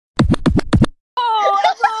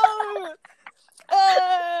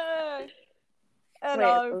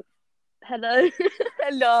Hello. Hello.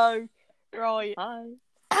 Hello. Right. Hi.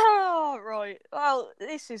 Oh, right. Well,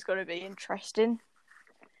 this is going to be interesting.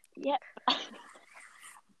 Yep.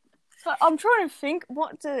 But I'm trying to think,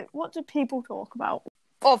 what do people talk about?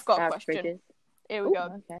 Oh, I've got a question. Bridges. Here we go.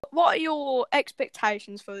 Okay. What are your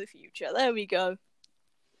expectations for the future? There we go.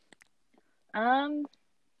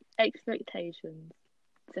 Expectations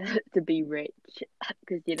to be rich,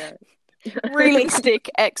 because Realistic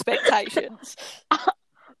expectations.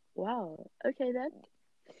 Wow. Okay then.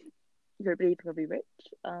 You believe you're gonna be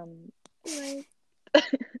rich. Anyway.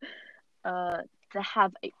 To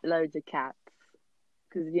have loads of cats,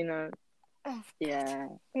 because yeah.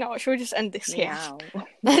 No, should we just end this here? Meow.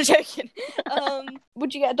 I'm joking.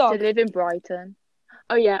 Would you get a dog? To live in Brighton.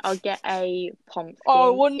 Oh yeah, I'll get a pumpkin. Oh,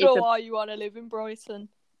 I wonder why you want to live in Brighton.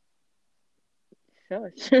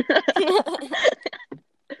 Shush.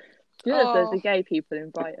 There's loads of gay people in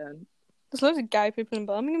Brighton. There's loads of gay people in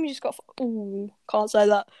Birmingham. You just got. Ooh, can't say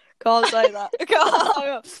that. Can't say that.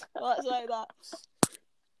 Can't say that.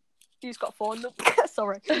 You just got to find them.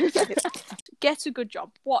 Sorry. Get a good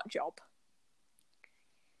job. What job?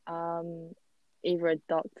 Either a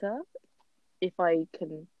doctor, if I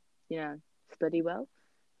can, study well,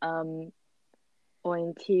 or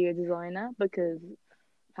interior designer, because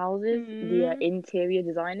houses, the interior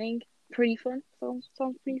designing, pretty fun. Sounds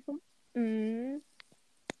pretty fun.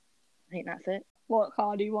 I think that's it. What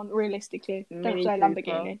car do you want realistically? Mini Don't say Cooper.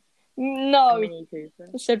 Lamborghini. No. Mini Cooper.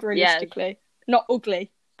 I said realistically. Not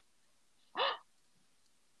ugly.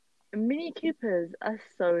 Mini Coopers are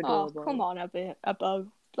so adorable. Oh, come on,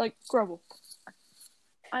 Abbo. Like, grow up.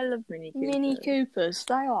 I love Mini Coopers. Mini Coopers,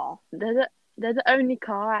 they are. They're the only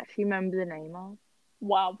car I actually remember the name of.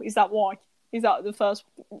 Wow, is that why? Is that the first?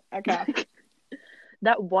 Okay.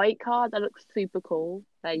 That white car, that looks super cool.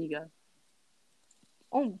 There you go.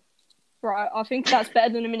 Oh, right. I think that's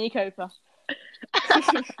better than a Mini Cooper.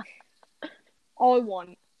 I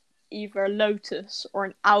want either a Lotus or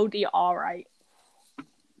an Audi R8.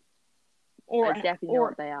 I definitely know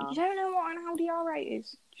what they are. You don't know what an Audi R8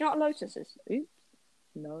 is? Do you know what a Lotus is? Ooh.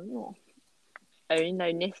 No. Only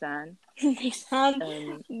know Nissan.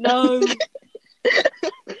 Nissan? No.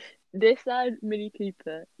 Nissan, Mini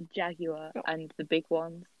Cooper, Jaguar, and the big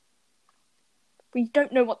ones. But you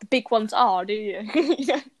don't know what the big ones are, do you?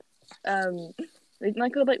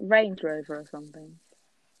 Like Range Rover or something.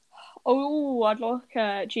 Oh, I'd like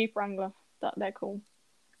a Jeep Wrangler. They're cool.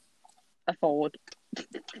 A Ford.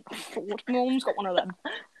 Ford. My mum's got one of them.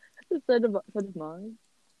 So does mine.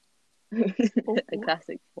 A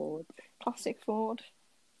classic Ford. Classic Ford.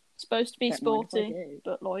 Supposed to be sporty,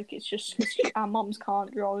 but it's just our mums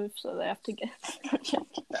can't drive, so they have to get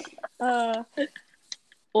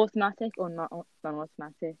automatic or not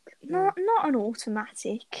non-automatic? Not an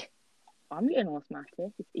automatic. I'm getting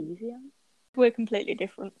automatic. It's easier. We're completely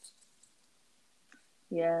different.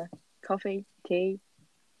 Yeah, coffee, tea,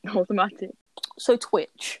 automatic. So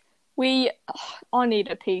Twitch, I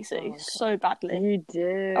need a PC so badly. You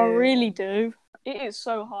do. I really do. It is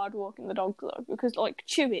so hard walking the dog though, because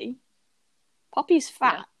Chewy, Poppy's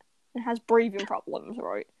fat and has breathing problems,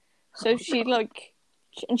 right? So she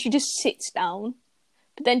she just sits down,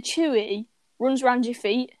 but then Chewy runs around your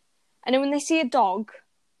feet, and then when they see a dog,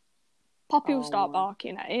 Poppy will start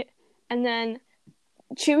barking at it, and then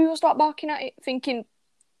Chewy will start barking at it, thinking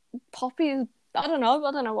Poppy. I don't know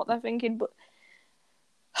what they're thinking, but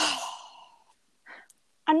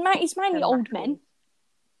and it's mainly old men.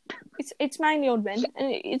 It's mainly old men,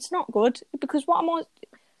 and it's not good because what am I?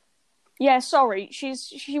 Yeah, sorry, she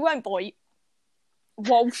won't bite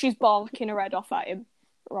while she's barking her head off at him,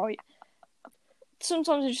 right?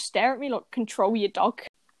 Sometimes they just stare at me like, control your dog.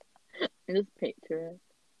 I just picture it.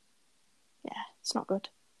 Yeah, it's not good.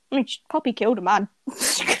 I mean, Poppy killed a man.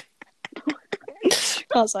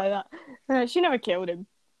 Can't say that. She never killed him.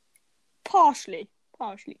 Partially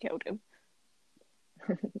killed him.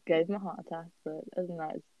 Gave him a heart attack, but other than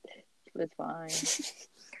that, it was fine.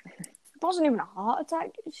 It wasn't even a heart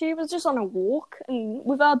attack. She was just on a walk, and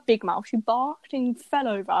with her big mouth, she barked and fell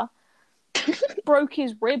over, broke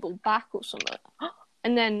his rib or back or something,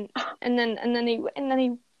 and then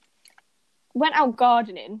he went out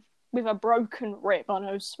gardening with a broken rib. I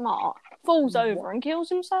know, smart. Falls over and kills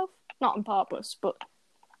himself. Not on purpose, but do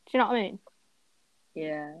you know what I mean?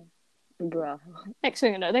 Yeah, bruh. Next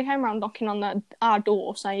thing you know, they came around knocking on our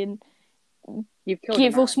door saying, "You've killed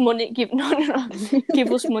give us money. Give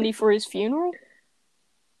us money for his funeral."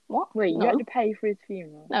 What? Wait, you had to pay for his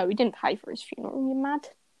funeral? No, we didn't pay for his funeral. Are you mad?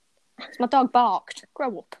 It's my dog barked.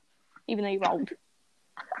 Grow up. Even though he rolled.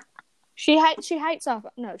 She hates her.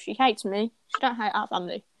 No, she hates me. She don't hate our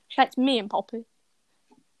family. She hates me and Poppy.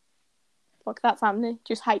 Like, that family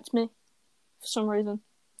just hates me for some reason.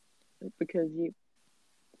 Because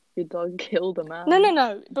your dog killed a man.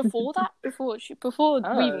 No. Before that, before we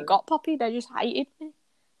even Oh. got Poppy, they just hated me.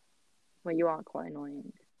 Well, you are quite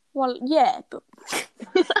annoying. Well, yeah, but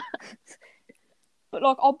but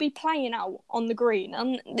like, I'll be playing out on the green,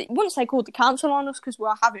 and once they called the council on us because we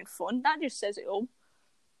were having fun, that just says it all.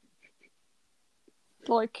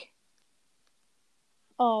 Like,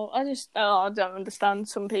 I don't understand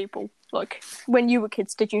some people. Like, when you were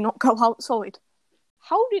kids, did you not go outside?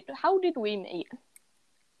 How did we meet?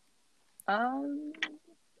 I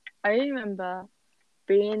remember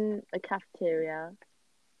being in a cafeteria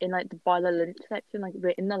in like by the lunch section, like we're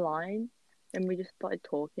in the line, and we just started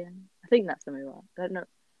talking. I think that's the move. I don't know.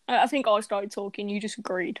 I think I started talking. You just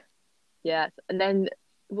agreed. Yes, and then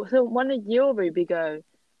so one of your Ruby go,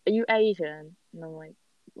 "Are you Asian?" And I'm like,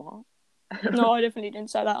 "What?" No, I definitely didn't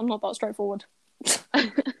say that. I'm not that straightforward.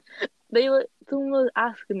 Someone was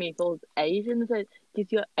asking me if I was Asian. They said,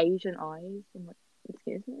 "Give your Asian eyes." I'm like,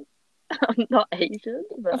 "Excuse me, I'm not Asian."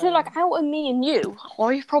 But I feel like out of me and you,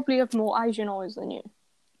 I probably have more Asian eyes than you.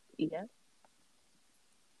 yeah,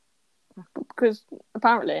 Because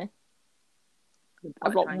apparently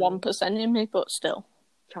I've got Chinese. 1% in me, but still.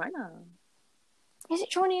 China. Is it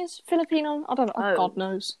Chinese? Filipino? I don't know. Oh. God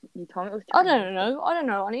knows. You told me it was I Chinese. don't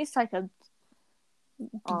know. I need to take a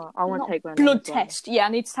I want to take one blood as well. test. Yeah, I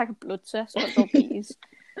need to take a blood test for diabetes.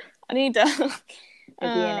 I need a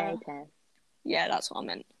DNA test. Yeah, that's what I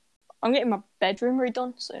meant. I'm getting my bedroom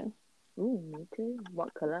redone soon. Ooh, me too.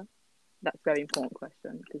 What colour? That's a very important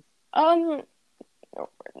question. Cause...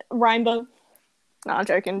 Rainbow. No, I'm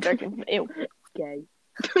joking. Ew. Gay.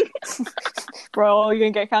 Bro, you're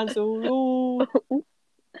gonna get cancelled. Ooh.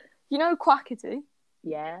 You know Quackity?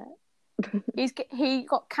 Yeah. He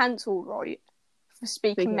got cancelled, right, for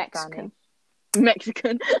speaking Mexican. Spanish.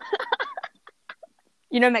 Mexican.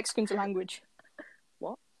 You know Mexican's a language.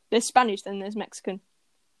 What? There's Spanish, then there's Mexican.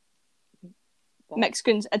 What?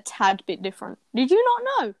 Mexican's a tad bit different. Did you not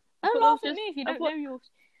know? Don't laugh at me if you don't know yours.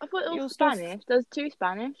 I thought it was Spanish. Stuff. There's two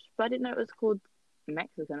Spanish, but I didn't know it was called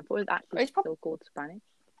Mexican. I thought it was actually still called Spanish.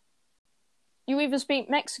 You either speak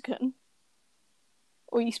Mexican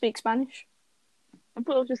or you speak Spanish. I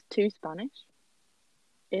thought it was just two Spanish.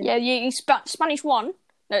 Yeah, you Spanish 1,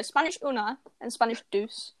 no, Spanish una, and Spanish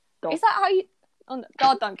dos. Dos. Is that how you... Oh,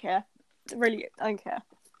 God, don't care. Really, don't care.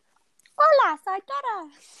 Hola, soy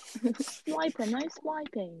Dora. Swiping, no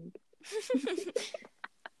swiping.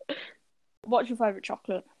 What's your favourite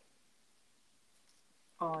chocolate?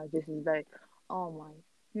 Oh, this is very... Oh, my...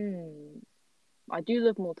 I do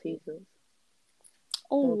love Maltesers.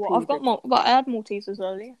 Oh, I've got more... But I had Maltesers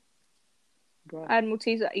earlier. Right. I had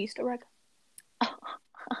Malteser at Easter egg.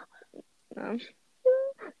 No.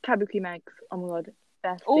 Kabuki Megs. Oh my god.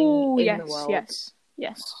 Best thing in the world.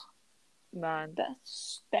 Yes. Man.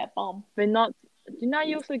 They're bomb. They're not... Do you know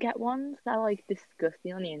you also get ones that are like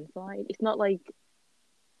disgusting on the inside? It's not like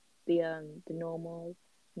the normal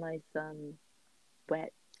nice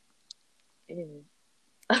wet. Ew.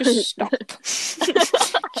 Just stop.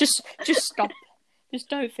 just stop. Just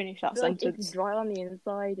don't finish that sentence. Like, it's dry on the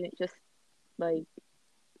inside and it's just like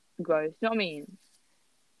gross. You know what I mean?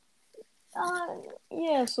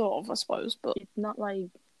 Yeah, sort of, I suppose, but it's not like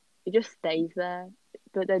it just stays there.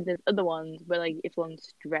 But then there's other ones where like if one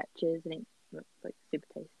stretches and it looks like super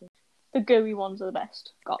tasty. The gooey ones are the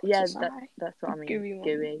best. That's what I mean.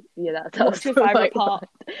 Gooey. Yeah, that's what's your favourite part?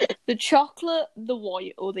 The chocolate, the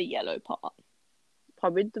white, or the yellow part?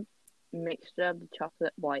 Probably the mixture of the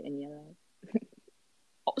chocolate, white, and yellow.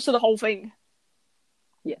 So the whole thing?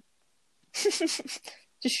 Yeah.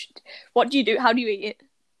 Just what do you do? How do you eat it?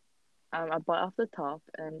 I bite off the top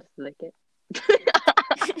and just lick it.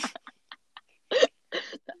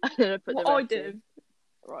 What I do,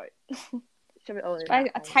 right?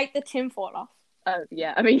 I take the tinfoil off. Oh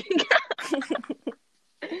yeah, I mean,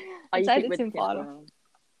 I take the tinfoil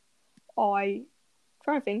off. I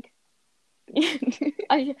try to think.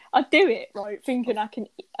 I do it right, thinking I can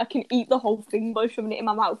eat the whole thing by shoving it in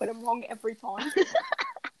my mouth, but I'm wrong every time.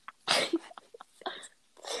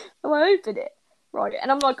 So I open it, right,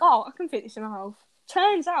 and I'm like, oh, I can fit this in my mouth.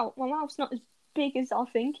 Turns out my mouth's not as big as I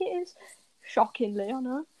think it is. Shockingly, I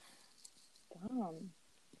know. Damn.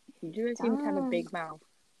 You do seem to have a big mouth.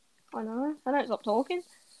 I know. I don't stop talking.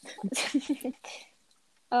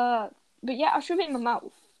 But yeah, I shove it in my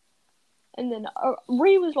mouth. And then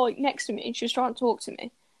Rhea was like next to me and she was trying to talk to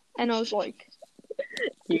me. And I was like...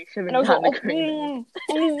 You shove it down the cream.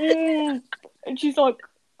 And she's like,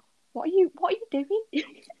 What are you doing?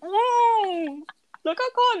 Like,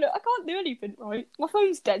 I can't do anything, right? My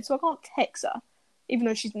phone's dead, so I can't text her. even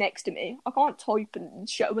though she's next to me. I can't type and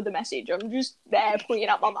show her the message. I'm just there pointing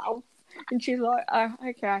at my mouth. And she's like, oh,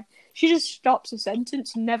 okay. She just stops a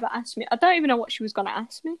sentence and never asks me. I don't even know what she was going to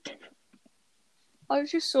ask me. I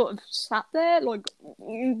was just sort of sat there, like...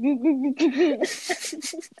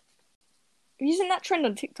 Using that trend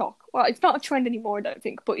on TikTok. Well, it's not a trend anymore, I don't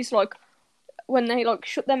think. But it's like, when they, like,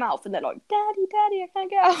 shut their mouth and they're like, Daddy, Daddy, I can't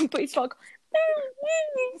get out. But it's like...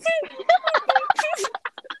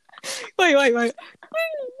 Wait.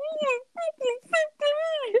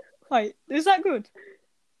 Wait, is that good?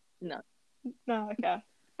 No. No, okay.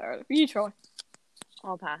 Fair enough. You try.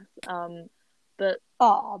 I'll pass. But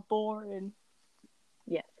Boring.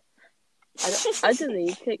 yes, I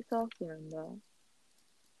deleted TikTok. Remember?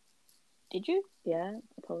 Did you? Yeah,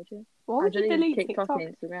 I told you. Why would you delete TikTok TikTok?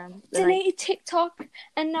 and Instagram. Deleted TikTok,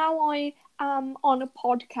 and now I am on a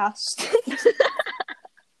podcast.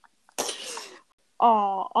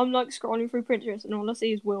 I'm like scrolling through Pinterest, and all I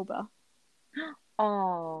see is Wilbur.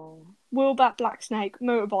 Oh. Wilbur, black snake,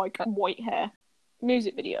 motorbike, white hair.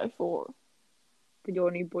 Music video for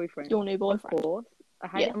Your new boyfriend. your new boyfriend. Of course. I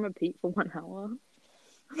had it on repeat for 1 hour.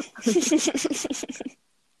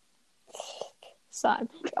 Same.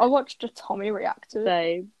 I watched a Tommy react to it.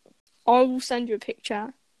 Same. I will send you a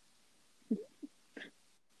picture.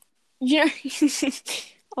 You know,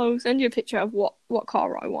 I will send you a picture of what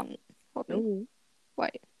car I want. Ooh.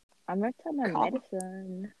 Wait. I'm going to take my Car.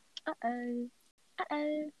 medicine. Uh-oh.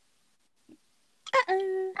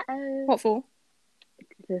 What for?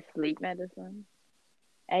 The sleep medicine.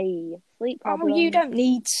 Sleep problem. Oh, you don't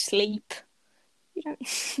need sleep. You don't.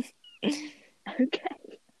 Okay.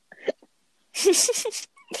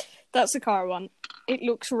 That's the car I want. It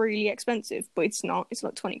looks really expensive, but it's not. It's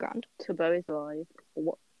like 20 grand. Turbo is live.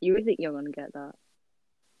 What? You would think you're going to get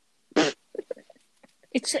that.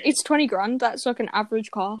 It's 20 grand. That's like an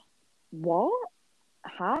average car. What?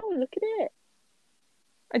 How? Look at it.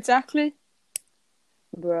 Exactly.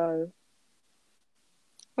 Bro.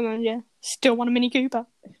 I mean, yeah. Still want a Mini Cooper.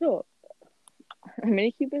 Sure.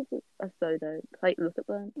 Mini Coopers are so dope. Like, look at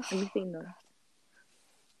them. Have you seen them?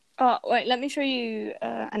 Oh, wait. Let me show you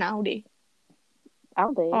an Audi.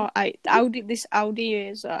 Audi? Oh, Audi. This Audi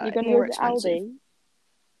is You're going to more use expensive. Audi?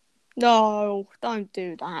 No, don't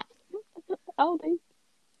do that. Audi?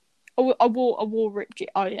 I wore ripped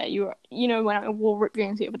jeans. Oh yeah, you know when I wore ripped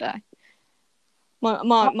jeans the other day.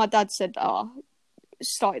 My dad said,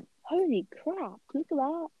 started. Holy crap! Look at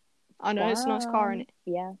that. I know, it's a nice car, isn't it?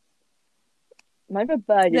 Yeah. My bird just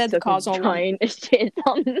They're the took cars a I want. giant shit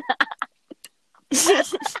on that.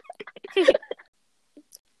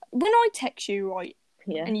 When I text you, right,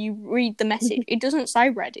 Yeah. and you read the message, it doesn't say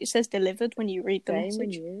read. It says delivered when you read the Same message.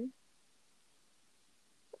 with you.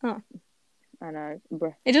 Oh. I know,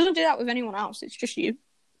 bruh. It doesn't do that with anyone else. It's just you.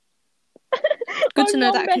 Good to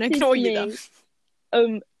know that I can ignore you,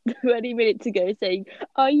 though. 20 minutes ago saying,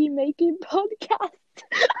 are you making podcasts?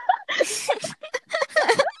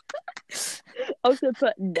 Also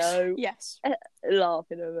put no. Yes.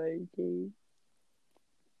 Laughing emoji.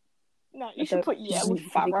 No, you should put yeah with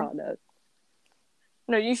Farrah.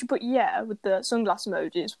 No, you should put yeah with the sunglass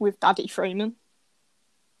emojis with Daddy Freeman.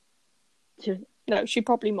 No, she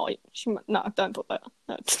probably might. No, don't put that.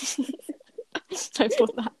 No. Don't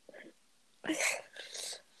put that.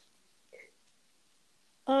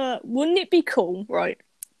 Wouldn't it be cool, right?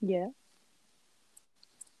 Yeah.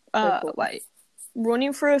 Cool. Wait.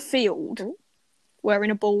 Running through a field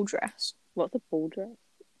wearing a ball dress. What's a ball dress?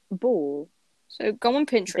 Ball? So go on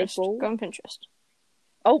Pinterest. Ball? Go on Pinterest.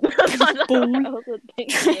 Oh, ball. I wasn't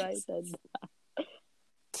thinking I said that.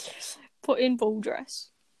 Put in ball dress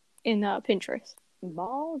in Pinterest.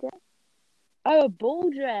 Ball dress? Oh, a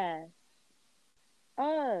ball dress.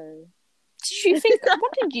 Oh.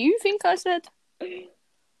 What did you think I said?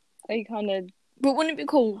 I kind of. But wouldn't it be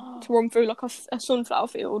cool to run through like a sunflower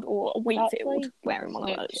field or a wheat field wearing one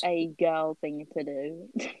of those? A girl thing to do.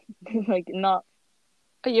 Like, not.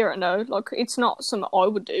 Yeah, no, like it's not something I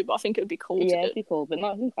would do, but I think it would be cool to do. Yeah, it'd be cool, but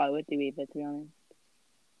not something I would do either, to be honest.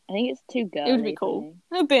 I think it's too girly. It would be cool.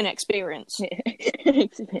 It would be an experience.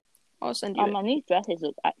 I'll send you. And these dresses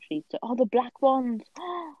look actually. Oh, the black ones.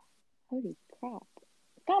 Holy crap!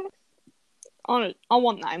 I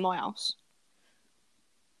want that in my house.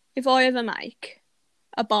 If I ever make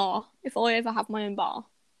a bar, if I ever have my own bar,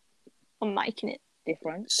 I'm making it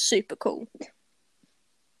different. Super cool.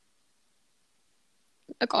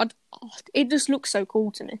 Oh God, it just looks so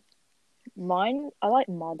cool to me. Mine, I like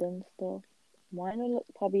modern stuff. Mine will look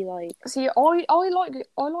probably like. See, I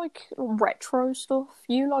like retro stuff.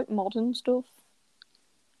 You like modern stuff.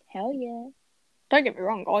 Hell yeah! Don't get me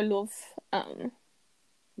wrong. I love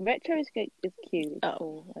Retro is cute. It's Oh.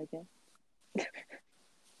 cool, I guess.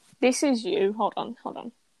 This is you. Hold on.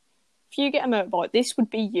 If you get a motorbike, this would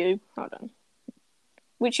be you. Hold on.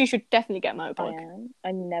 Which you should definitely get a motorbike. I am.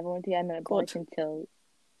 I never want to get a motorbike until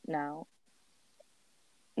now.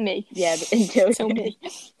 Me. Yeah, but until me.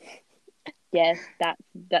 Yes, that's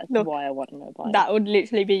Look, why I want a motorbike. That would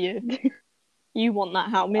literally be you. You want that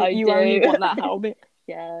helmet. I do. Only want that helmet.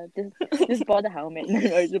 Yeah, just buy the helmet and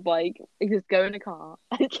then motorbike. Just go in a car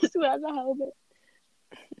and just wear the helmet.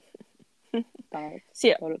 So,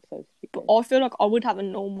 yeah, that looks so stupid. but I feel like I would have a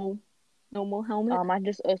normal helmet. Man,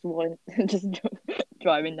 just us one, just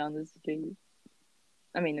driving down the street.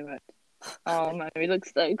 I mean the road. Oh man, we look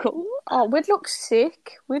so cool. Oh, we'd look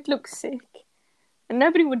sick. And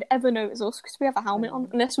nobody would ever notice us because we have a helmet on,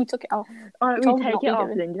 unless we took it off. Oh, we take it off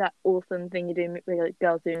and then do that awesome thing you do with like,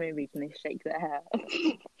 girls do movies and they shake their hair.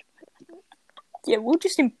 Yeah, we'll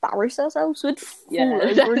just embarrass ourselves. We'd fall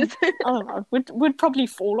over. And, I don't know. We'd probably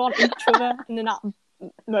fall on each other, and then our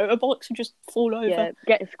motorbikes would just fall over. Yeah,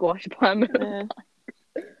 get squashed by a motorbike.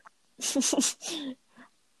 Yeah.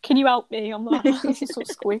 Can you help me on that? Sort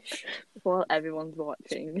of squish. While everyone's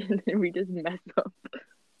watching, and then we just mess up.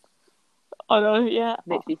 I know, yeah.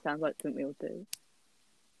 Literally sounds like something we'll do.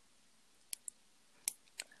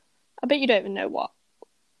 I bet you don't even know what.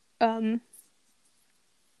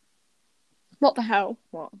 What the hell?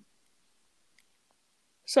 What?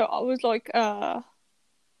 So I was like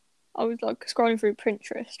scrolling through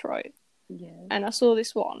Pinterest, right? Yeah. And I saw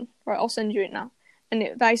this one. Right, I'll send you it now. And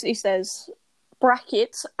it basically says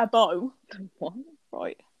brackets a bow. What?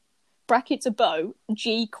 Right. Brackets a bow,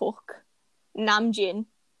 G Cook, Namjin,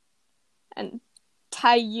 and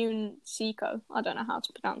Taeyun Siko. I don't know how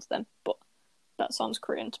to pronounce them, but that sounds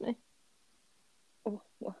Korean to me.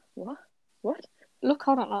 What? Look,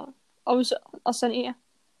 hold on. I sent it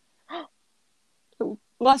you.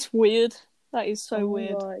 That's weird. That is so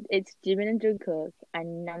weird. God. It's Jimin and Jungkook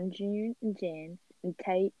and Namjoon and Jin and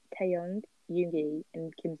Taeyong, Yoongi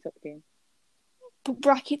and Kim Seokjin. But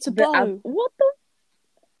brackets a bow. What the?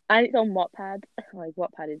 And it's on Wattpad. Like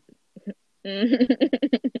Wattpad is.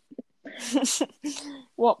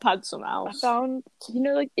 Wattpad somehow. I found,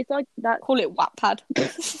 like it's like that. Call it Wattpad.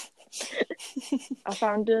 I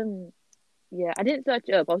found yeah, I didn't search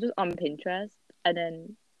it up. I was just on Pinterest, and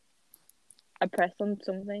then I pressed on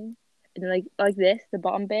something, and like this, the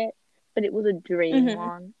bottom bit, but it was a dream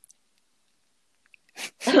one.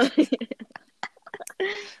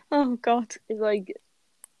 Oh God! It's like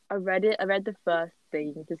I read the first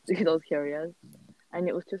thing just because I was curious, and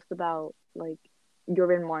it was just about like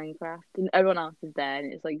you're in Minecraft and everyone else is there,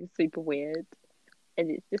 and it's like super weird,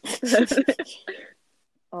 and it's just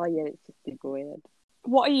oh yeah, it's just super weird.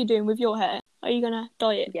 What are you doing with your hair? Are you gonna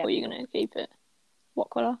dye it Yeah. or are you gonna keep it? What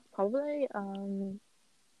colour? Probably.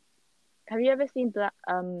 Have you ever seen Black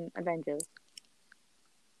Avengers?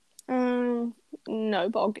 No,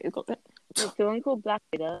 but I'll Google it. It's the one called Black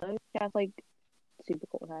Widow. She has like super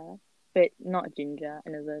cool hair, but not ginger.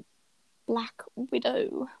 Another Black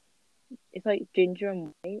Widow. It's like ginger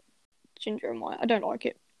and white. Ginger and white. I don't like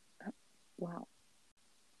it. Wow.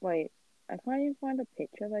 Wait, I can't even find a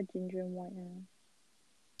picture of her ginger and white hair.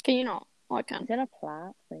 Can you not? I can. It's in a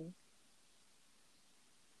plat thing.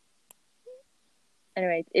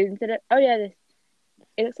 Anyway, instead of this,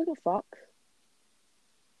 it looks like a fox.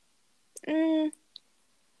 I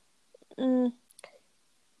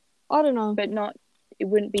don't know. But not. It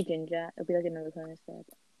wouldn't be ginger. It'd be like another colour instead.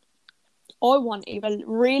 I want either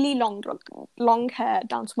really long hair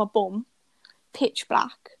down to my bum, pitch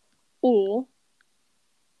black, or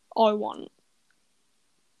I want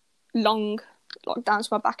long, like down to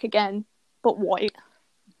my back again, but white.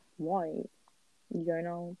 White? You going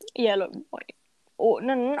on? Yeah, look, white. Or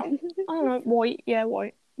no. I don't know, white. Yeah,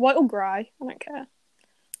 white. White or grey. I don't care.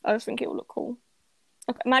 I just think it will look cool.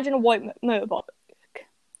 Like, imagine a white motorbike.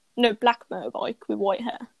 No, black motorbike with white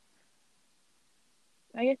hair.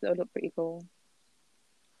 I guess it would look pretty cool.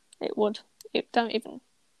 It would. It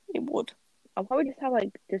would. I'll probably just have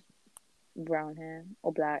like just brown hair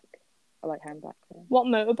or black. I like having black hair. What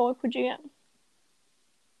motorbike would you get?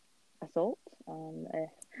 Assault.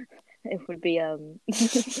 It would be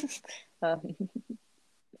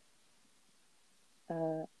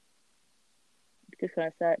just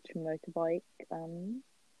gonna search motorbike.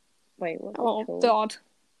 Wait, what's it called? Oh God.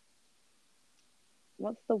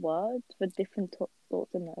 What's the word for different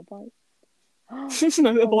sorts of motorbikes?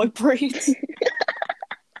 Motorbike breeds.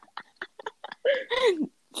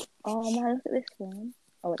 Oh man, look at this one.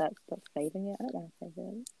 Oh, that's saving it. I don't want to save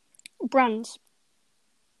it. Brands.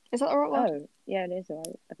 Is that the right word? Oh, yeah, it is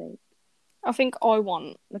right, I think. I think I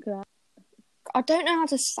want. Look at that. I don't know how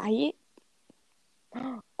to say it.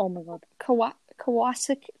 Oh my god.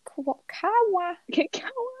 Kawasaki.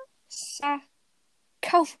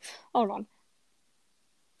 Hold on.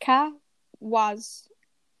 Kawasaki.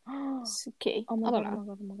 Oh my I don't god, know. oh my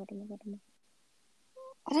god, oh my god, oh my god, oh my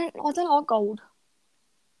I don't like gold. god.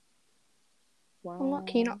 I'm not Wow.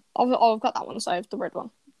 keen on. I've got that one saved, the red one.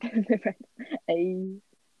 Hey.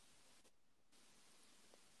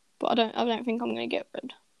 But I don't think I'm gonna get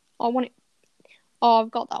red. I want it. Oh,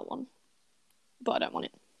 I've got that one, but I don't want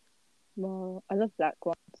it. Well, I love black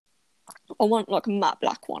ones. I want like a matte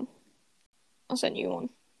black one. I'll send you one.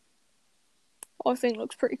 I think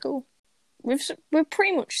looks pretty cool. We've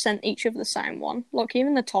pretty much sent each of the same one. Like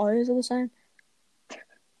even the tires are the same.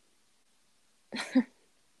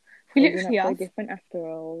 We Maybe literally not so have. different after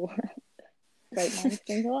all. Great minds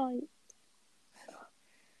think alike.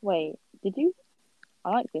 Wait, did you?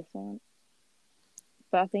 I like this one,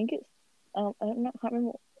 but I think it's. I don't know. I can't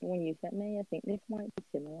remember when you sent me. I think this might be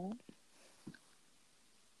similar.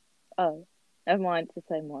 Oh, never mind. It's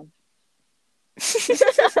the same one.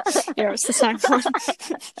 Yeah, it's the same one.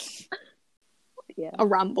 Yeah. A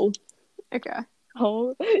ramble. Okay.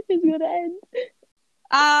 Oh, it's gonna end.